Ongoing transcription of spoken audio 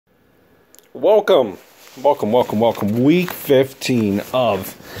Welcome. Week 15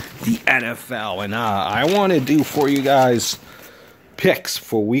 of the NFL. And I want to do for you guys picks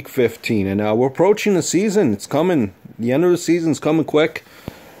for week 15. And we're approaching the season. It's coming. The end of the season's coming quick.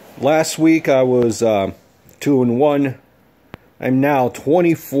 Last week I was 2-1. I'm now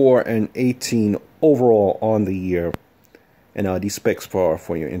 24-18 overall on the year. And these picks are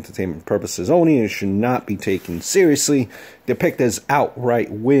for your entertainment purposes only and should not be taken seriously. They're picked as outright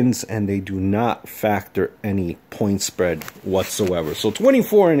wins, and they do not factor any point spread whatsoever. So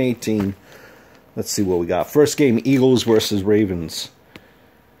 24-18. Let's see what we got. First game, Eagles versus Ravens.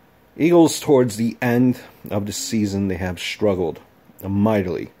 Eagles, towards the end of the season, they have struggled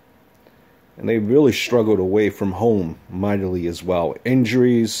mightily. And they really struggled away from home mightily as well.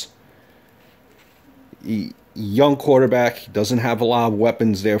 Injuries. Young quarterback. He doesn't have a lot of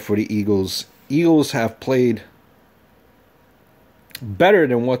weapons there for the Eagles. Eagles have played better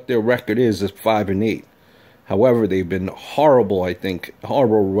than what their record is at 5-8. However, they've been horrible, I think.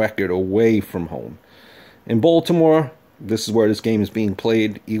 Horrible record away from home. In Baltimore, this is where this game is being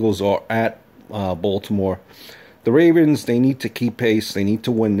played. Eagles are at Baltimore. The Ravens, they need to keep pace. They need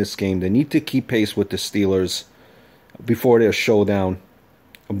to win this game. They need to keep pace with the Steelers before their showdown.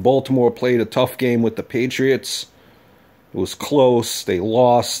 Baltimore played a tough game with the Patriots. It was close. They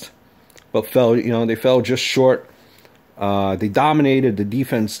lost, but they fell just short. They dominated the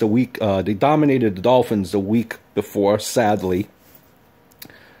defense the week. They dominated the Dolphins the week before. Sadly,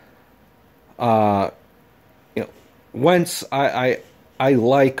 Wentz. I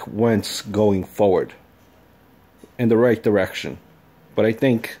like Wentz going forward in the right direction, but I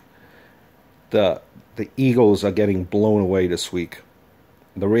think the Eagles are getting blown away this week.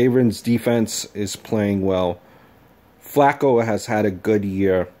 The Ravens' defense is playing well. Flacco has had a good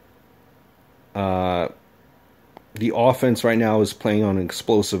year. The offense right now is playing on an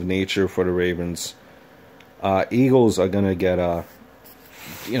explosive nature for the Ravens. Eagles are going to get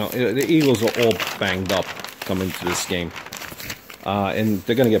the Eagles are all banged up coming to this game. And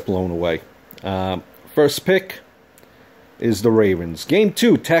they're going to get blown away. First pick is the Ravens. Game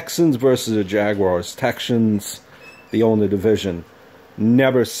 2, Texans versus the Jaguars. Texans, they own the division.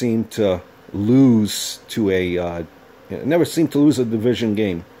 Never seem to lose a division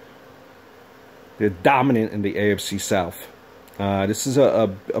game. They're dominant in the AFC South. This is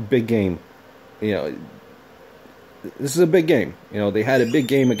a big game. This is a big game. They had a big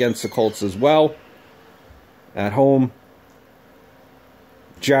game against the Colts as well at home.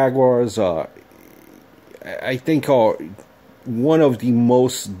 Jaguars, I think, are one of the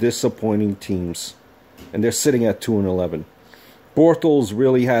most disappointing teams, and they're sitting at 2-11. Bortles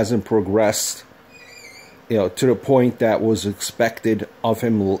really hasn't progressed, to the point that was expected of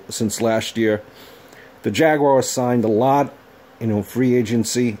him since last year. The Jaguars signed a lot, free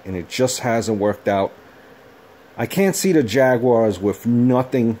agency, and it just hasn't worked out. I can't see the Jaguars with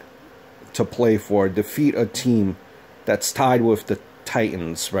nothing to play for defeat a team that's tied with the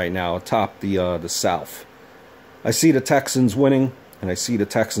Titans right now atop the South. I see the Texans winning, and I see the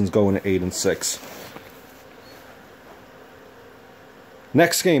Texans going to 8-6.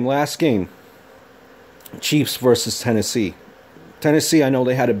 Next game, last game, Chiefs versus Tennessee. Tennessee, I know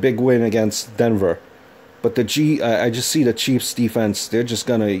they had a big win against Denver, but I just see the Chiefs defense. They're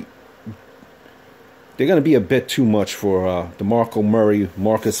gonna be a bit too much for DeMarco Murray,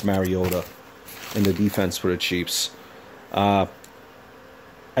 Marcus Mariota, in the defense for the Chiefs. I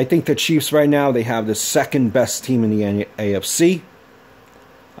think the Chiefs right now, they have the second best team in the AFC.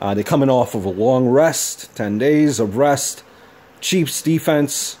 They're coming off of a long rest, 10 days of rest. Chiefs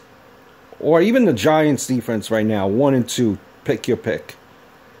defense, or even the Giants defense right now, 1-2, pick your pick.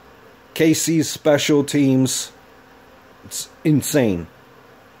 KC's special teams, it's insane.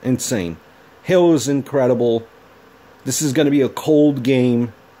 Hill is incredible. This is going to be a cold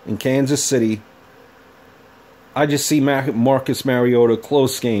game in Kansas City. I just see Marcus Mariota,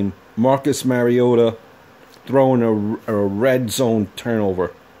 close game. Marcus Mariota throwing a red zone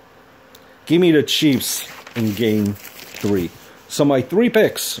turnover. Give me the Chiefs in game 3. So my 3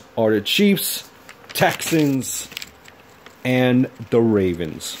 picks are the Chiefs, Texans, and the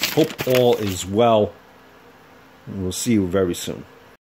Ravens. Hope all is well. We'll see you very soon.